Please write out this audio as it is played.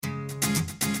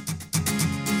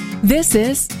This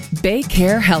is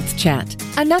BayCare Health Chat,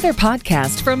 another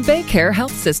podcast from BayCare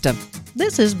Health System.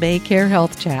 This is BayCare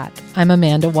Health Chat. I'm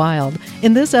Amanda Wild.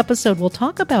 In this episode, we'll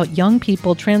talk about young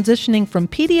people transitioning from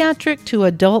pediatric to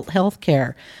adult health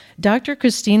care. Dr.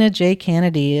 Christina J.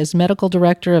 Kennedy is Medical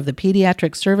Director of the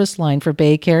Pediatric Service Line for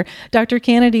BayCare. Dr.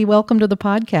 Kennedy, welcome to the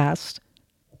podcast.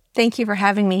 Thank you for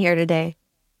having me here today.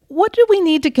 What do we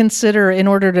need to consider in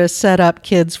order to set up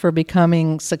kids for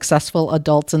becoming successful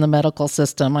adults in the medical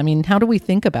system? I mean, how do we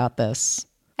think about this?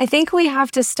 I think we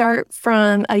have to start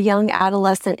from a young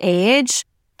adolescent age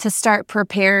to start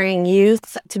preparing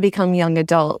youth to become young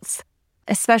adults,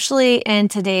 especially in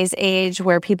today's age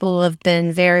where people have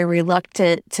been very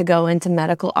reluctant to go into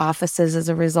medical offices as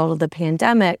a result of the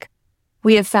pandemic.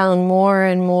 We have found more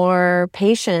and more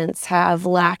patients have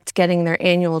lacked getting their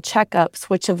annual checkups,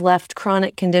 which have left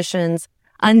chronic conditions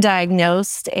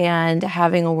undiagnosed and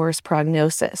having a worse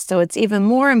prognosis. So it's even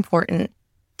more important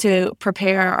to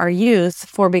prepare our youth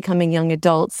for becoming young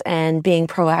adults and being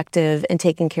proactive and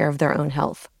taking care of their own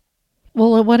health.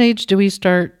 Well, at what age do we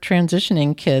start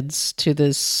transitioning kids to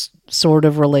this sort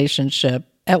of relationship?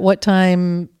 At what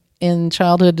time in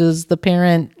childhood does the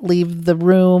parent leave the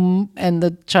room and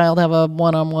the child have a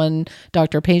one-on-one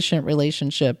doctor-patient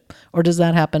relationship? Or does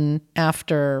that happen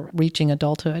after reaching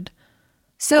adulthood?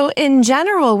 So in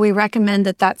general, we recommend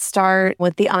that start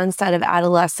with the onset of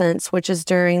adolescence, which is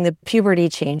during the puberty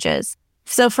changes.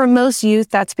 So for most youth,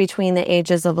 that's between the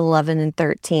ages of 11 and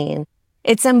 13.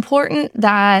 It's important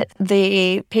that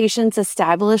the patients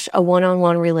establish a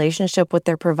one-on-one relationship with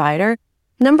their provider.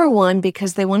 Number one,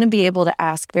 because they want to be able to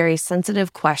ask very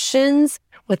sensitive questions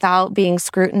without being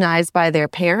scrutinized by their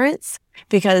parents,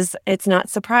 because it's not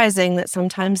surprising that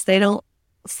sometimes they don't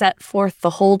set forth the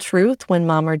whole truth when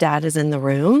mom or dad is in the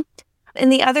room.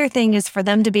 And the other thing is for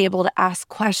them to be able to ask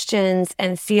questions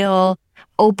and feel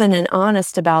open and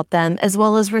honest about them, as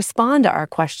well as respond to our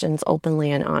questions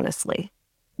openly and honestly.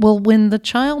 Well, when the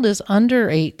child is under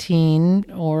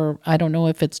 18, or I don't know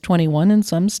if it's 21 in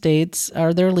some states,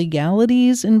 are there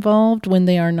legalities involved when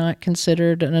they are not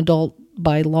considered an adult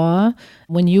by law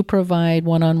when you provide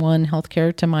one-on-one health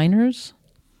care to minors?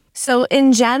 So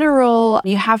in general,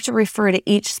 you have to refer to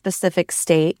each specific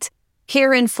state.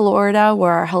 Here in Florida,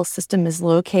 where our health system is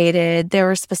located, there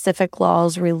are specific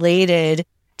laws related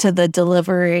to the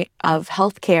delivery of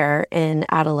health care in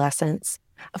adolescents.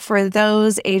 For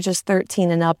those ages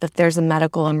 13 and up, if there's a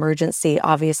medical emergency,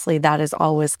 obviously that is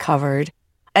always covered.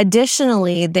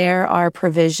 Additionally, there are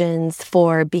provisions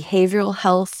for behavioral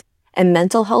health and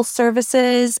mental health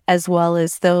services, as well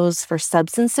as those for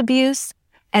substance abuse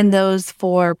and those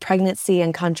for pregnancy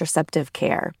and contraceptive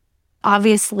care.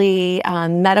 Obviously,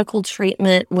 medical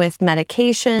treatment with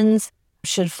medications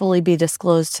should fully be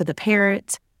disclosed to the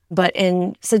parent, but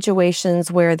in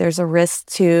situations where there's a risk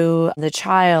to the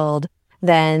child,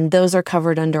 then those are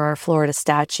covered under our Florida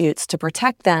statutes to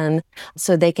protect them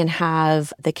so they can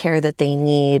have the care that they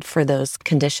need for those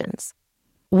conditions.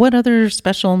 What other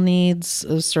special needs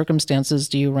circumstances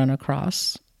do you run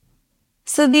across?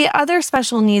 So the other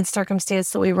special needs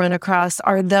circumstance that we run across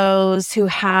are those who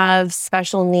have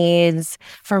special needs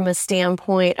from a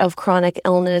standpoint of chronic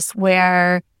illness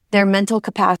where their mental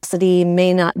capacity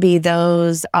may not be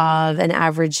those of an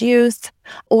average youth,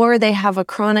 or they have a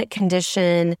chronic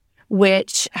condition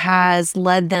which has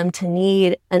led them to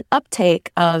need an uptake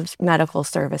of medical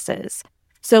services.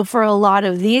 So for a lot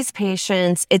of these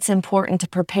patients, it's important to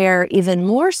prepare even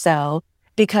more so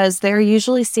because they're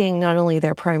usually seeing not only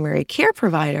their primary care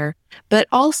provider, but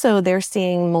also they're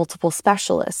seeing multiple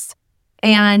specialists.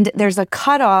 And there's a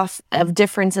cutoff of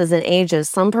differences in ages.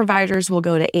 Some providers will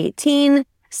go to 18,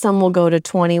 some will go to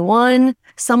 21,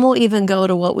 some will even go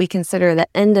to what we consider the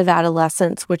end of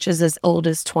adolescence, which is as old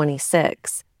as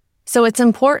 26. So it's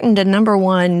important to, number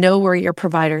one, know where your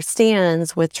provider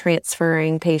stands with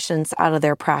transferring patients out of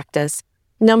their practice.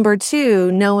 Number two,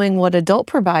 knowing what adult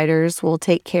providers will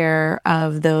take care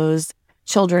of those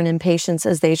children and patients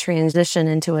as they transition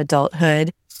into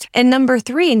adulthood. And number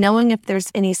three, knowing if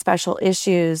there's any special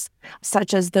issues,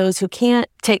 such as those who can't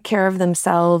take care of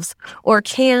themselves or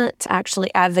can't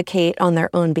actually advocate on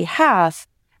their own behalf,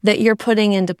 that you're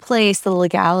putting into place the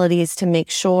legalities to make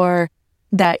sure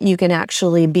that you can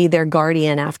actually be their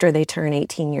guardian after they turn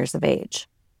 18 years of age.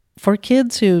 For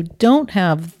kids who don't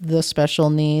have the special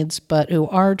needs, but who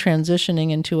are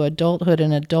transitioning into adulthood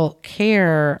and adult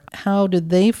care, how do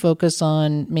they focus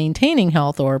on maintaining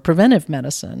health or preventive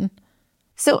medicine?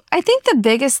 So I think the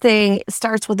biggest thing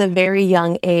starts with a very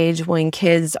young age when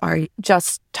kids are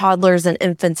just toddlers and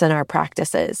infants in our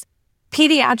practices.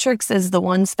 Pediatrics is the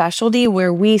one specialty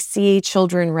where we see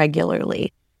children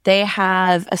regularly. They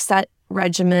have a set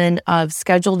regimen of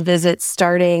scheduled visits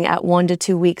starting at 1 to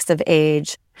 2 weeks of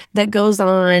age that goes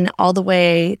on all the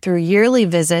way through yearly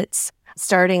visits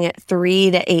starting at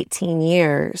 3 to 18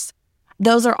 years.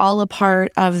 Those are all a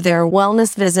part of their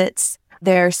wellness visits,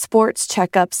 their sports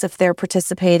checkups if they're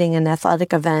participating in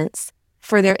athletic events,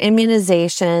 for their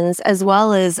immunizations, as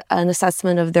well as an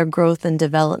assessment of their growth and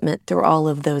development through all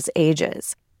of those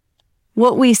ages.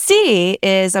 What we see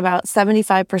is about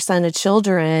 75% of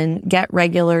children get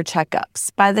regular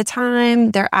checkups. By the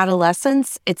time they're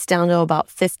adolescents, it's down to about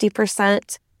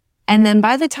 50%. And then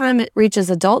by the time it reaches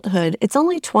adulthood, it's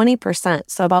only 20%.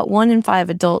 So about 1 in 5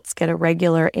 adults get a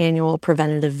regular annual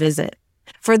preventative visit.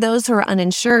 For those who are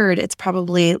uninsured, it's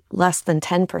probably less than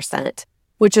 10%,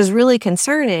 which is really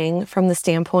concerning from the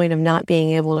standpoint of not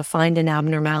being able to find an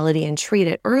abnormality and treat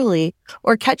it early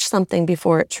or catch something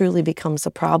before it truly becomes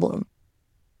a problem.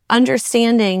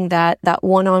 Understanding that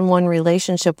one-on-one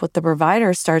relationship with the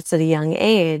provider starts at a young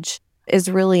age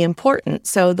is really important.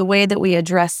 So the way that we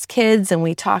address kids and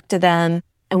we talk to them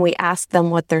and we ask them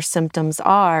what their symptoms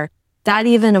are, that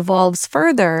even evolves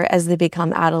further as they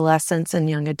become adolescents and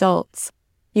young adults.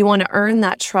 You want to earn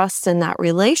that trust and that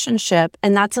relationship,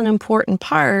 and that's an important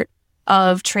part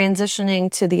of transitioning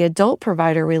to the adult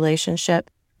provider relationship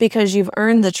because you've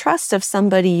earned the trust of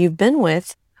somebody you've been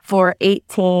with for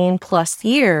 18 plus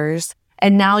years,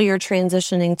 and now you're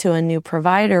transitioning to a new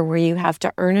provider where you have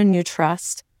to earn a new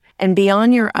trust and be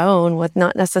on your own with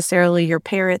not necessarily your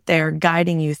parent there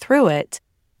guiding you through it,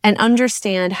 and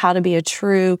understand how to be a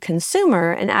true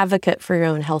consumer and advocate for your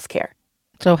own healthcare.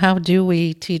 So how do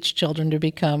we teach children to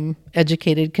become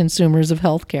educated consumers of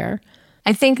healthcare?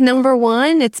 I think number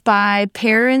one, it's by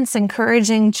parents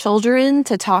encouraging children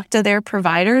to talk to their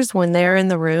providers when they're in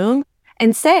the room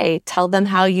and tell them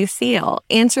how you feel.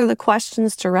 Answer the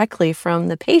questions directly from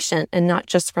the patient and not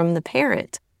just from the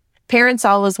parent. Parents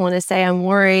always want to say, I'm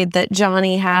worried that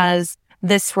Johnny has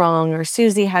this wrong or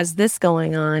Susie has this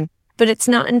going on. But it's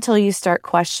not until you start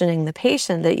questioning the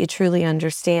patient that you truly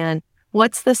understand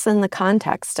what's this in the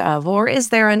context of, or is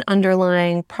there an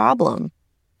underlying problem?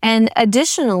 And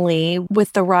additionally,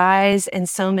 with the rise in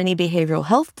so many behavioral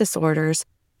health disorders,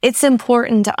 it's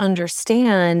important to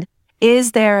understand,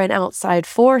 is there an outside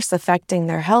force affecting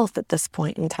their health at this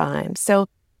point in time? So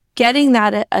getting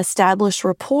that established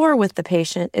rapport with the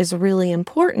patient is really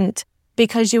important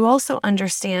because you also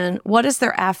understand what is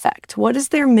their affect, what is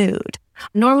their mood.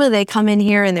 Normally they come in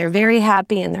here and they're very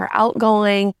happy and they're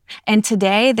outgoing, and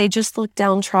today they just look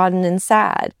downtrodden and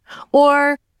sad.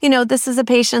 Or, this is a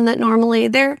patient that normally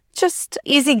they're just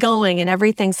easygoing and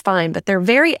everything's fine, but they're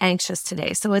very anxious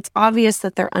today. So it's obvious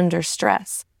that they're under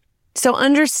stress. So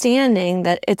understanding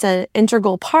that it's an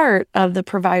integral part of the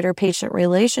provider-patient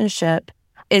relationship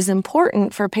is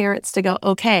important for parents to go,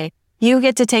 okay, you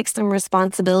get to take some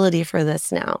responsibility for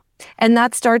this now. And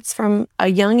that starts from a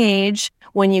young age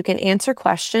when you can answer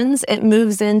questions. It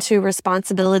moves into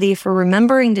responsibility for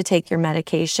remembering to take your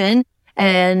medication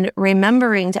and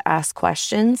remembering to ask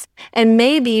questions and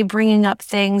maybe bringing up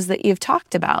things that you've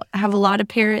talked about. I have a lot of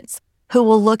parents who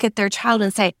will look at their child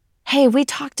and say, hey, we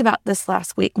talked about this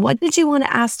last week. What did you want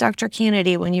to ask Dr.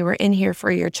 Kennedy when you were in here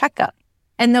for your checkup?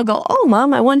 And they'll go, oh,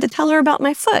 Mom, I wanted to tell her about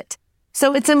my foot.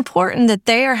 So it's important that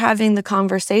they are having the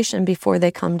conversation before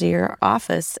they come to your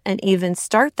office and even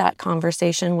start that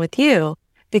conversation with you,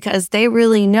 because they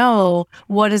really know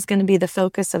what is going to be the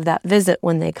focus of that visit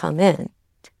when they come in.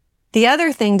 The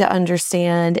other thing to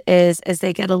understand is as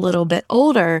they get a little bit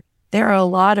older, there are a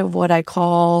lot of what I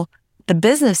call the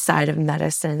business side of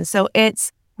medicine. So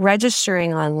it's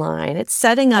registering online, it's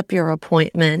setting up your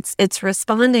appointments, it's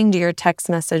responding to your text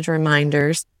message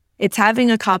reminders, it's having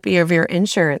a copy of your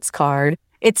insurance card,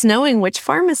 it's knowing which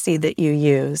pharmacy that you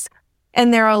use.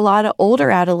 And there are a lot of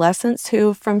older adolescents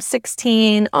who from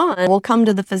 16 on will come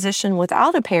to the physician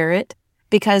without a parent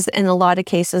because in a lot of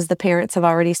cases, the parents have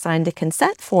already signed a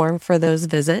consent form for those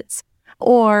visits.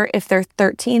 Or if they're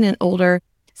 13 and older,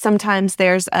 sometimes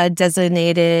there's a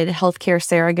designated healthcare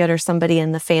surrogate or somebody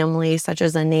in the family, such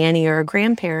as a nanny or a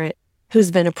grandparent,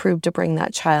 who's been approved to bring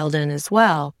that child in as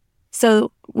well.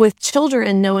 So with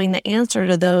children knowing the answer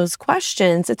to those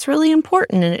questions, it's really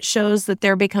important, and it shows that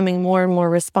they're becoming more and more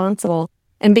responsible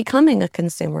and becoming a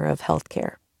consumer of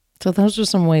healthcare. So those are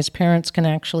some ways parents can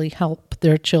actually help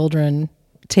their children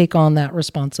take on that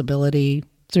responsibility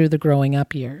through the growing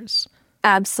up years.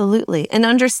 Absolutely. And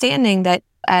understanding that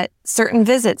at certain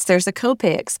visits, there's a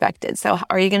copay expected. So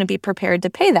are you going to be prepared to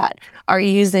pay that? Are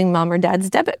you using mom or dad's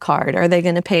debit card? Are they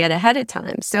going to pay it ahead of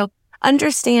time? So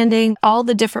understanding all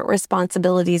the different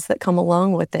responsibilities that come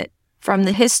along with it. From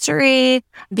the history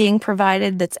being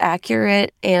provided that's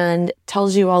accurate and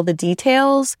tells you all the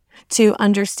details, to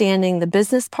understanding the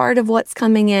business part of what's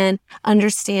coming in,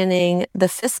 understanding the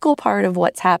fiscal part of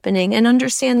what's happening, and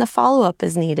understand the follow-up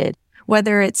as needed,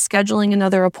 whether it's scheduling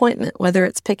another appointment, whether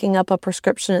it's picking up a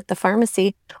prescription at the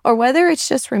pharmacy, or whether it's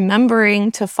just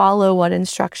remembering to follow what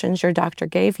instructions your doctor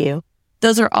gave you.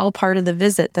 Those are all part of the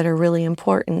visit that are really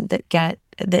important, that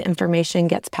the information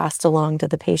gets passed along to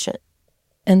the patient.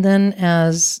 And then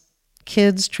as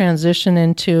kids transition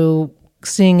into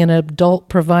seeing an adult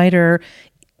provider,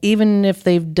 even if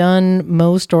they've done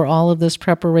most or all of this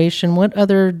preparation, what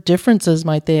other differences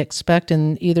might they expect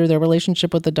in either their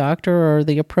relationship with the doctor or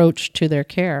the approach to their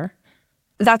care?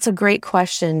 That's a great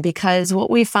question, because what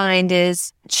we find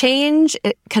is change,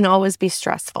 it can always be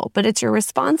stressful, but it's your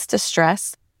response to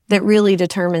stress that really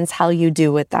determines how you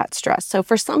do with that stress. So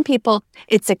for some people,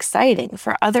 it's exciting.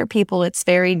 For other people, it's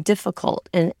very difficult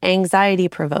and anxiety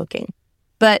provoking.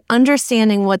 But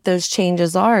understanding what those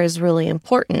changes are is really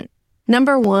important.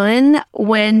 Number one,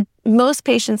 when most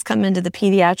patients come into the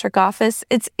pediatric office,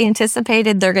 it's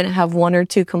anticipated they're going to have one or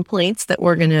two complaints that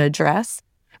we're going to address.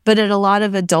 But at a lot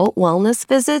of adult wellness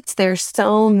visits, there's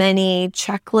so many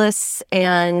checklists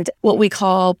and what we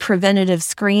call preventative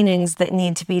screenings that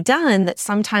need to be done that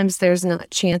sometimes there's not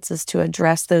chances to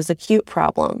address those acute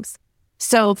problems.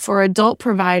 So for adult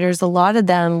providers, a lot of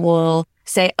them will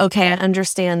say, okay, I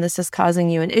understand this is causing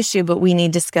you an issue, but we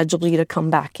need to schedule you to come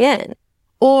back in.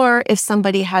 Or if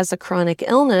somebody has a chronic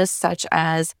illness such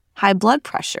as high blood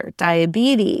pressure,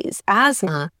 diabetes,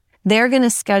 asthma, they're going to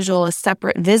schedule a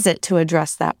separate visit to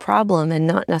address that problem and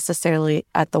not necessarily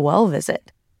at the well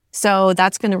visit. So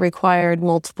that's going to require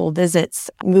multiple visits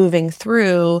moving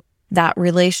through that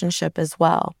relationship as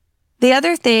well. The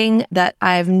other thing that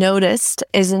I've noticed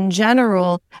is, in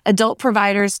general, adult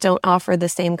providers don't offer the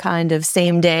same kind of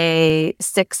same-day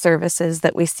sick services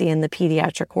that we see in the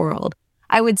pediatric world.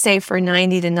 I would say for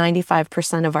 90 to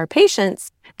 95% of our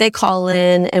patients, they call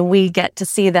in and we get to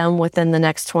see them within the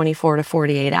next 24 to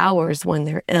 48 hours when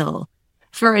they're ill.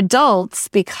 For adults,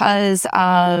 because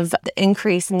of the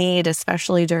increased need,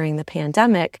 especially during the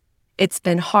pandemic, it's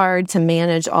been hard to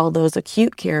manage all those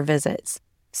acute care visits.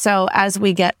 So as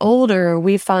we get older,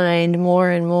 we find more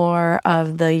and more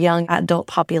of the young adult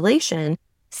population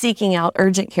seeking out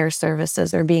urgent care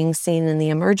services or being seen in the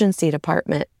emergency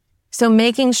department. So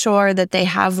making sure that they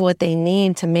have what they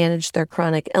need to manage their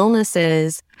chronic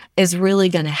illnesses is really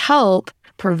going to help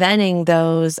preventing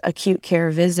those acute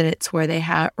care visits where they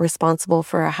are responsible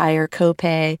for a higher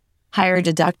copay, higher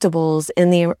deductibles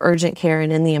in the urgent care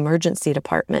and in the emergency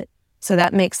department. So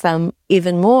that makes them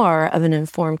even more of an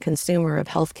informed consumer of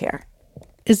healthcare.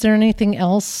 Is there anything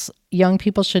else young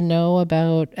people should know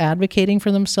about advocating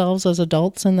for themselves as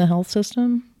adults in the health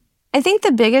system? I think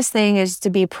the biggest thing is to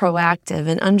be proactive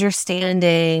and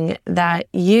understanding that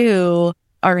you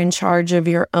are in charge of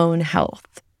your own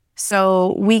health.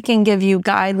 So we can give you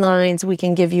guidelines, we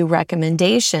can give you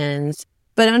recommendations,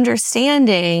 but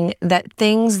understanding that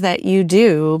things that you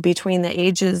do between the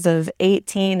ages of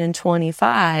 18 and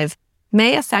 25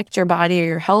 may affect your body or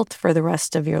your health for the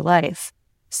rest of your life.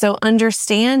 So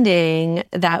understanding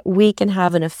that we can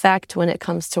have an effect when it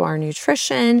comes to our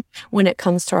nutrition, when it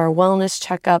comes to our wellness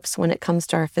checkups, when it comes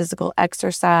to our physical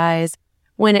exercise,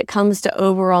 when it comes to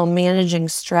overall managing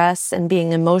stress and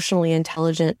being emotionally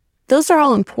intelligent, those are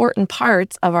all important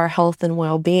parts of our health and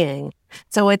well-being.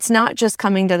 So it's not just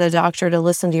coming to the doctor to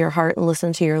listen to your heart and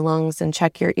listen to your lungs and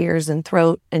check your ears and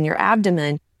throat and your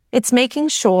abdomen. It's making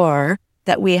sure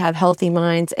that we have healthy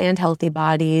minds and healthy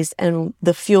bodies, and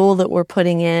the fuel that we're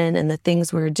putting in and the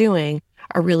things we're doing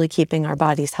are really keeping our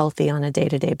bodies healthy on a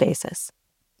day-to-day basis.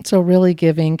 So really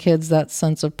giving kids that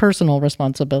sense of personal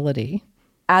responsibility.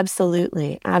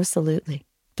 Absolutely. Absolutely.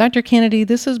 Dr. Kennedy,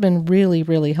 this has been really,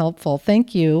 really helpful.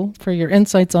 Thank you for your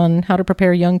insights on how to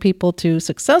prepare young people to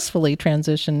successfully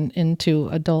transition into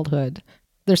adulthood.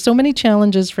 There's so many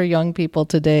challenges for young people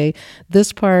today.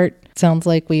 This part sounds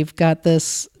like we've got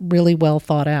this really well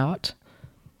thought out.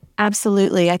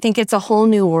 Absolutely. I think it's a whole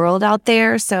new world out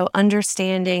there. So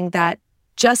understanding that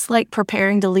just like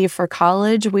preparing to leave for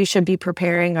college, we should be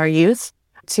preparing our youth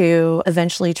to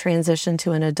eventually transition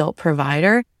to an adult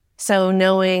provider. So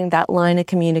knowing that line of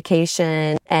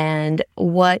communication and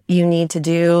what you need to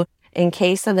do in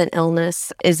case of an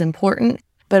illness is important,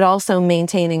 but also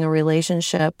maintaining a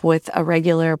relationship with a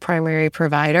regular primary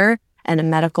provider and a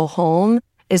medical home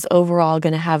is overall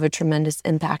going to have a tremendous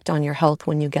impact on your health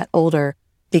when you get older,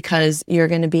 because you're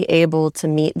going to be able to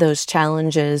meet those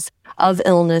challenges of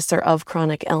illness or of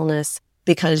chronic illness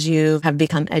because you have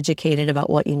become educated about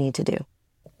what you need to do.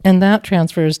 And that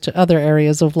transfers to other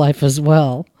areas of life as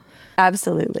well.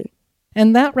 Absolutely.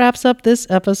 And that wraps up this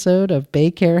episode of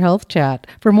BayCare Health Chat.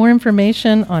 For more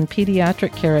information on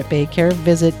pediatric care at BayCare,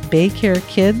 visit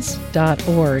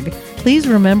baycarekids.org. Please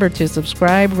remember to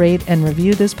subscribe, rate, and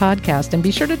review this podcast, and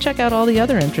be sure to check out all the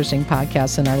other interesting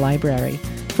podcasts in our library.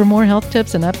 For more health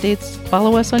tips and updates,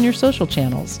 follow us on your social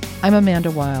channels. I'm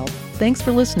Amanda Wild. Thanks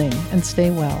for listening, and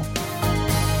stay well.